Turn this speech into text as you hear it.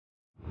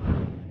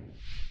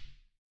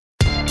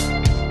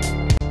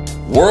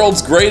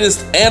World's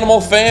greatest animal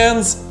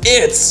fans,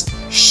 it's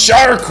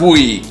Shark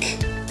Week!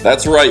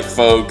 That's right,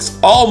 folks.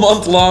 All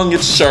month long,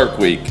 it's Shark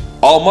Week.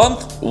 All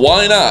month?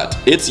 Why not?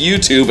 It's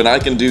YouTube and I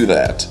can do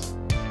that.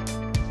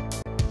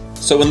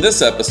 So in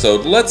this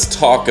episode, let's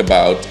talk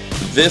about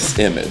this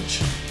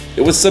image.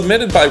 It was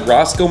submitted by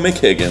Roscoe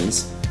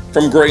McHiggins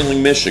from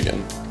Grayling,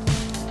 Michigan.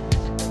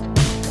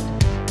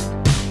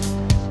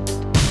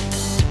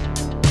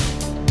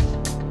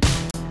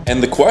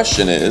 And the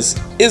question is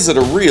it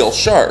a real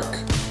shark?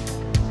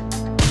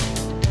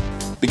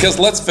 Because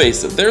let's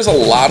face it, there's a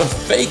lot of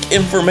fake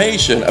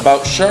information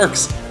about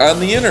sharks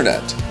on the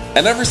internet.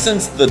 And ever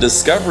since the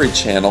Discovery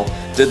Channel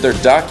did their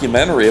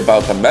documentary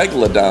about the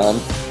Megalodon,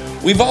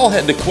 we've all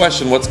had to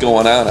question what's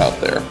going on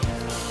out there.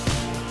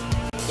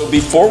 So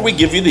before we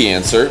give you the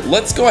answer,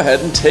 let's go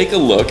ahead and take a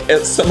look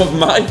at some of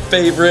my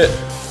favorite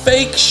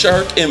fake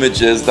shark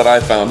images that I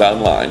found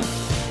online.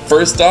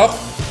 First off,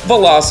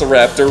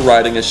 Velociraptor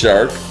riding a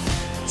shark.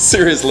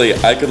 Seriously,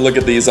 I could look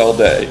at these all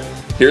day.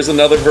 Here's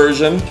another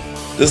version.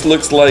 This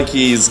looks like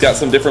he's got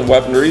some different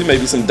weaponry,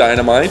 maybe some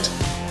dynamite.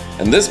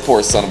 And this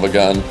poor son of a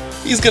gun,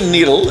 he's gonna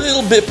need a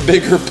little bit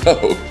bigger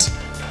boat.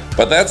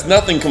 But that's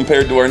nothing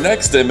compared to our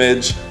next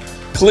image.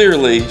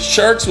 Clearly,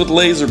 sharks with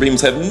laser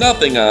beams have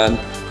nothing on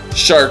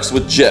sharks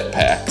with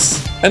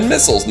jetpacks, and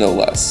missiles no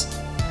less.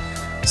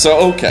 So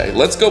okay,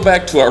 let's go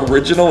back to our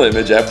original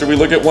image after we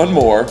look at one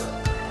more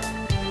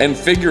and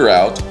figure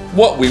out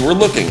what we were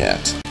looking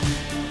at.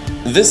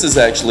 This is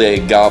actually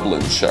a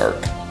goblin shark.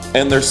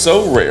 And they're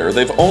so rare,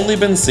 they've only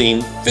been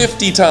seen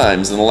 50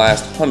 times in the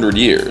last 100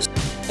 years.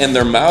 And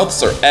their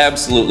mouths are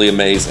absolutely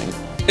amazing.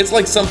 It's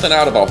like something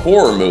out of a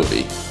horror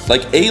movie,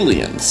 like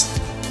Aliens.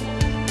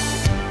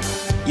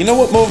 You know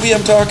what movie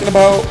I'm talking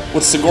about?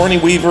 With Sigourney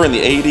Weaver in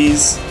the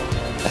 80s?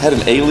 It had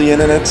an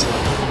alien in it?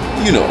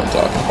 You know what I'm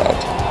talking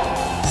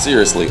about.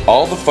 Seriously,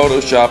 all the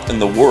Photoshop in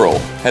the world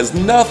has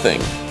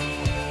nothing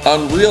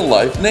on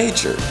real-life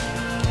nature.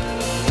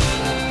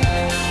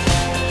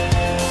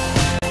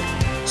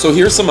 So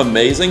here's some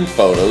amazing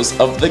photos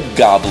of the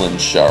goblin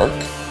shark.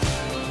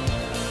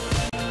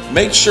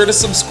 Make sure to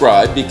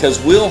subscribe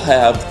because we'll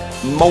have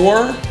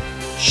more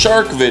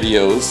shark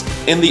videos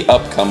in the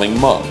upcoming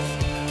month.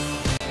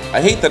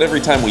 I hate that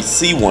every time we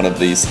see one of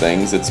these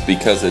things, it's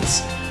because it's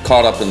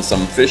caught up in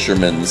some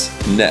fisherman's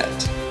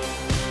net.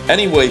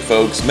 Anyway,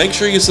 folks, make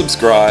sure you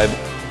subscribe.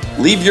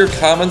 Leave your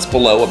comments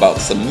below about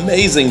this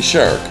amazing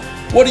shark.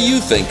 What do you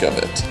think of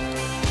it?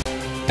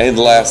 And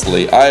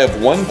lastly, I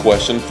have one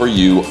question for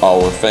you,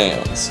 our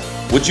fans.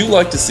 Would you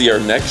like to see our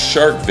next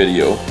shark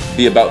video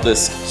be about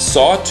this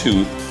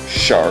sawtooth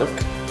shark,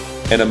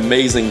 an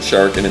amazing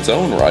shark in its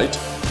own right,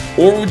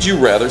 or would you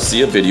rather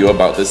see a video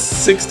about this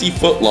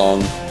 60-foot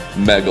long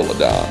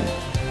Megalodon?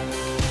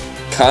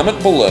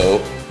 Comment below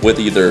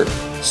with either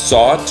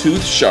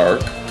sawtooth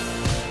shark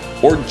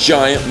or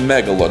giant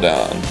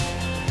Megalodon.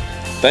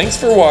 Thanks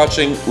for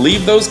watching.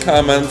 Leave those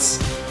comments.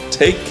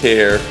 Take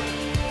care.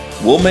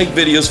 We'll make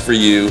videos for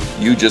you.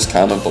 You just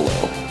comment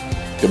below.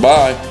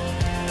 Goodbye.